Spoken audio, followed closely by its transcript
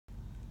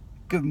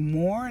Good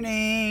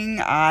morning.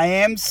 I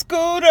am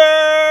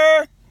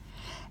Scooter.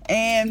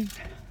 And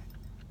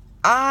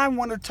I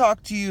want to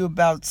talk to you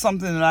about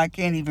something that I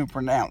can't even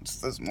pronounce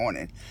this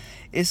morning.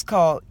 It's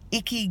called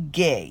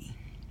Ikigai.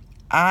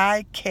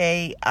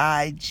 Ikigai.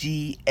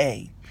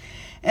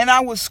 And I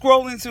was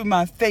scrolling through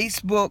my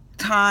Facebook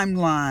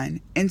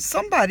timeline and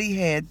somebody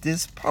had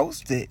this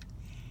posted.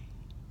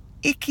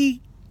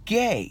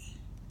 Ikigai.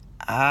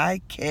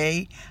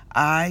 Ikigai.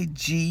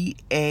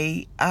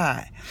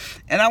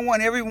 And I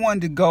want everyone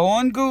to go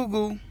on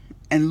Google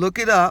and look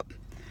it up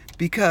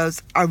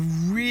because I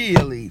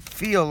really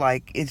feel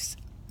like it's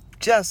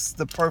just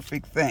the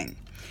perfect thing.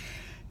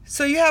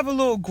 So you have a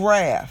little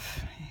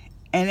graph,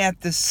 and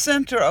at the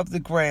center of the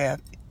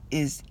graph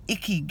is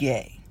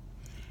Ikigai.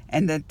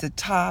 And at the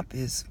top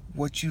is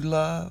what you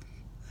love.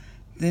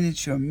 Then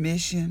it's your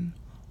mission,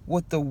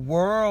 what the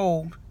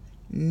world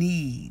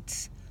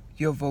needs,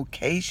 your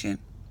vocation,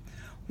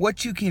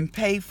 what you can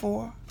pay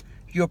for,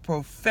 your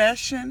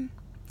profession,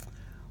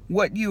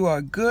 what you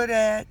are good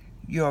at,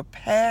 your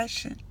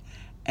passion,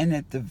 and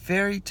at the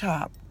very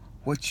top,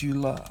 what you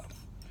love.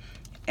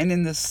 And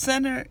in the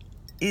center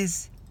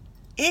is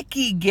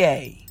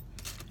Ikigai.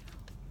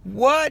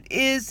 What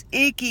is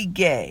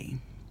Ikigai?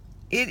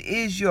 It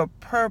is your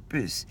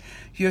purpose,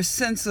 your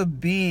sense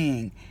of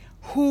being,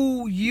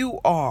 who you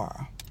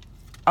are.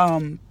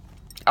 I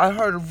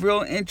heard a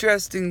real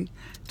interesting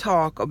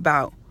talk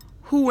about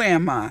who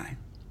am I?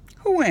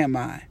 Who am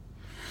I?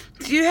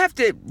 You have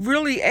to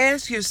really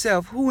ask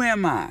yourself, who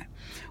am I?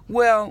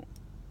 Well,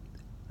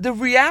 the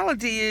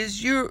reality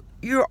is you're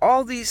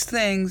all these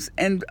things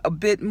and a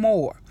bit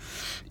more.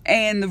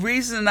 And the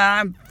reason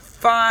I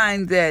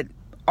find that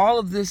all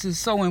of this is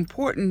so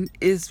important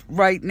is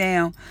right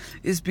now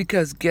is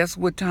because guess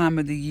what time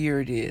of the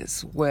year it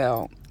is?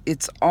 Well,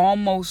 it's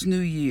almost New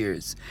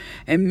Year's.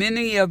 And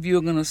many of you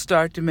are going to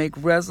start to make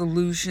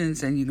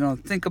resolutions and you're going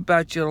to think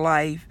about your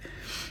life.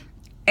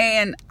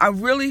 And I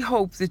really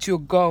hope that you'll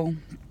go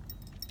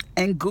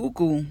and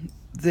Google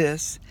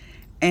this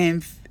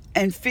and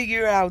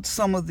figure out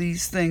some of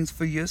these things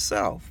for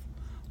yourself.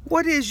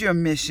 What is your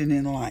mission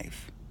in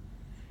life?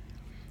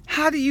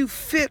 How do you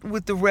fit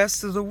with the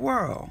rest of the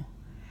world?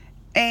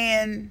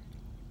 And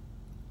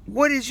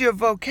what is your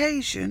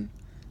vocation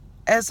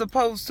as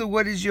opposed to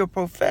what is your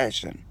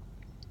profession?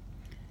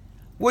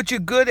 What you're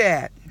good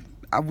at.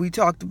 We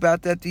talked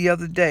about that the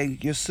other day,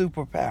 your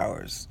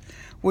superpowers.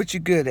 What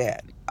you're good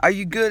at. Are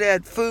you good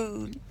at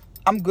food?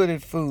 I'm good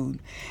at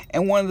food.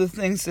 And one of the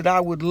things that I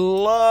would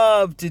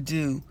love to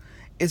do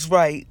is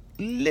write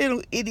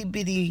little itty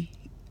bitty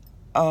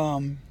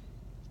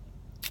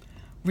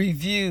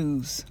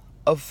reviews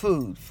of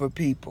food for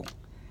people.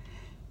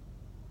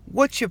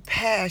 What's your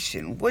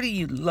passion? What do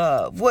you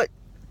love?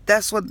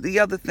 That's what the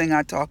other thing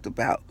I talked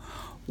about.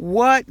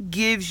 What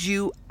gives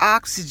you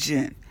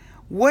oxygen?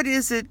 What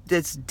is it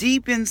that's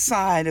deep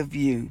inside of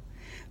you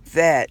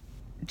that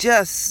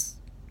just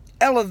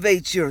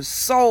elevates your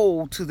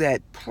soul to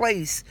that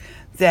place,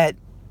 that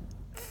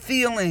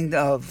feeling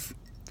of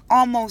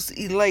almost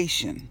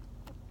elation?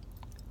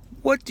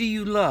 What do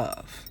you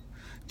love?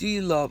 Do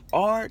you love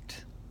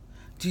art?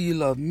 Do you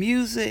love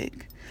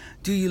music?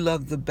 Do you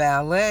love the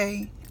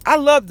ballet? I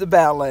love the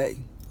ballet.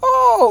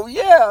 Oh,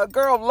 yeah, a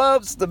girl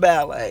loves the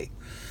ballet.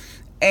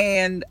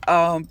 And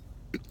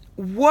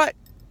what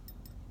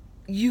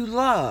you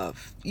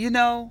love,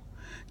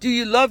 do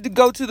you love to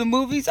go to the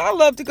movies? I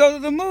love to go to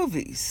the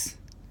movies.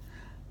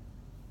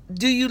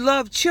 Do you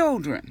love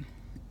children?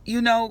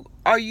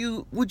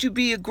 Would you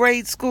be a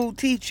grade school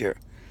teacher?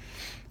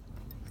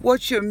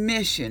 What's your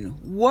mission?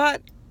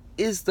 What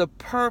is the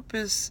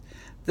purpose,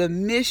 the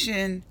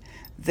mission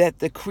that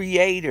the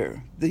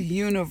Creator, the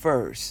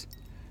universe,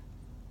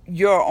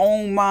 your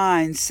own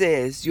mind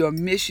says your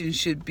mission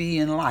should be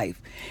in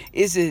life?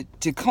 Is it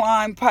to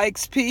climb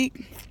Pikes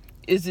Peak?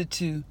 Is it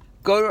to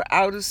go to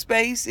outer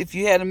space? If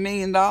you had $1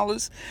 million,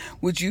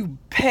 would you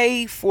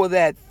pay for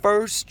that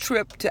first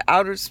trip to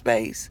outer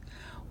space?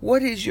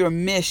 What is your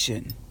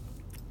mission?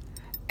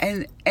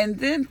 And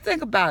then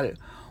think about it.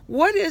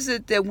 What is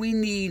it that we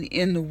need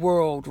in the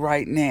world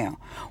right now?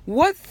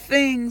 What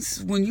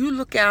things, when you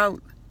look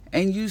out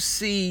and you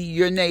see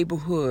your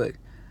neighborhood,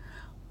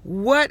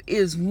 what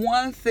is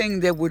one thing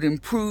that would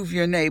improve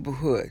your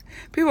neighborhood?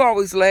 People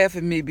always laugh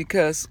at me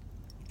because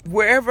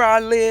wherever I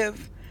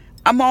live,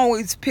 I'm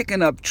always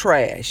picking up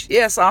trash.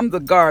 Yes, I'm the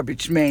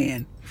garbage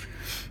man.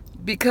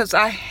 Because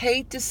I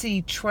hate to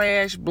see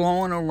trash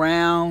blowing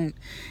around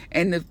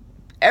and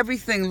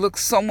everything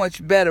looks so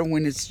much better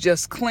when it's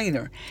just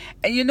cleaner.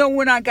 And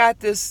when I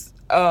got this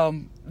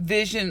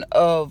vision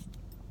of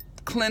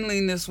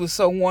cleanliness was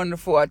so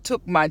wonderful, I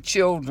took my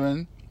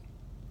children,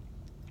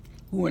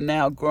 who are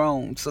now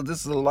grown, so this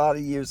is a lot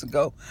of years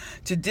ago,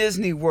 to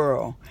Disney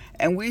World.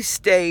 And we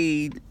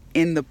stayed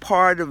in the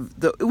part of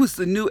at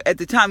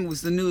the time it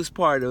was the newest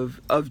part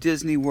of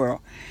Disney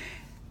World.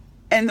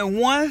 And the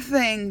one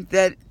thing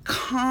that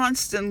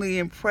constantly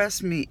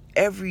impressed me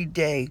every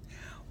day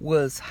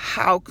was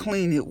how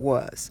clean it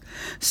was.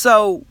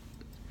 So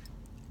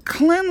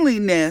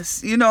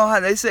cleanliness, you know how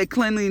they say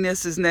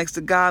cleanliness is next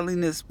to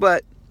godliness,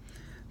 but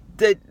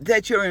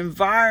that your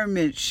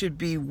environment should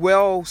be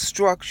well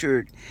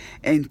structured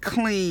and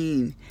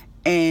clean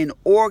and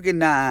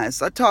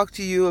organized. I talked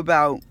to you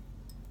about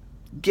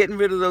getting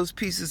rid of those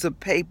pieces of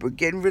paper,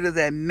 getting rid of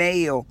that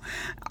mail.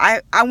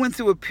 I went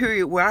through a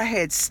period where I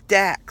had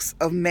stacks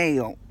of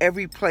mail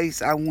every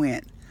place I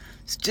went.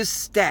 It's just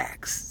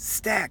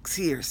stacks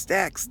here,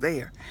 stacks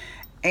there.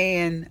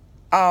 And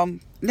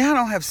now I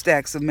don't have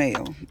stacks of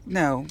mail.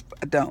 No,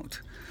 I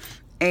don't.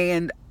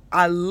 And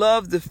I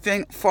love the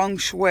feng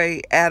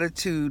shui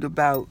attitude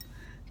about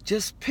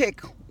just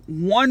pick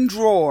one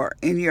drawer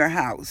in your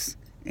house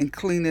and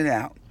clean it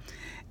out.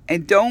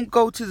 And don't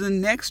go to the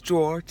next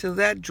drawer till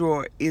that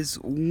drawer is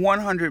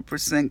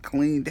 100%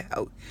 cleaned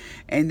out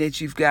and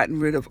that you've gotten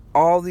rid of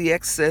all the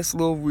excess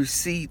little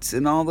receipts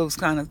and all those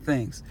kind of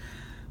things.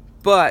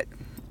 But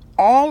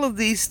all of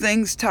these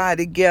things tie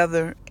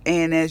together,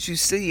 and as you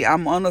see,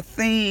 I'm on a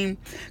theme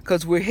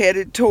because we're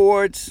headed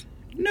towards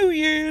New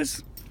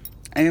Year's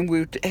and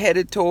we're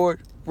headed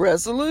toward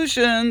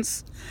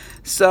resolutions.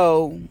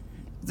 So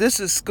this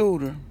is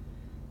Scooter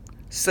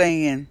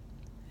saying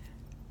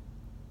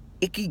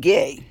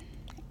Ikigai.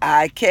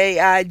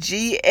 Ikigai.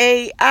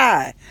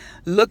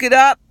 Look it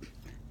up.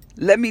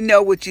 Let me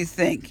know what you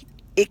think.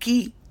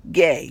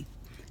 Ikigai.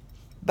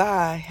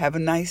 Bye. Have a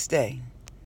nice day.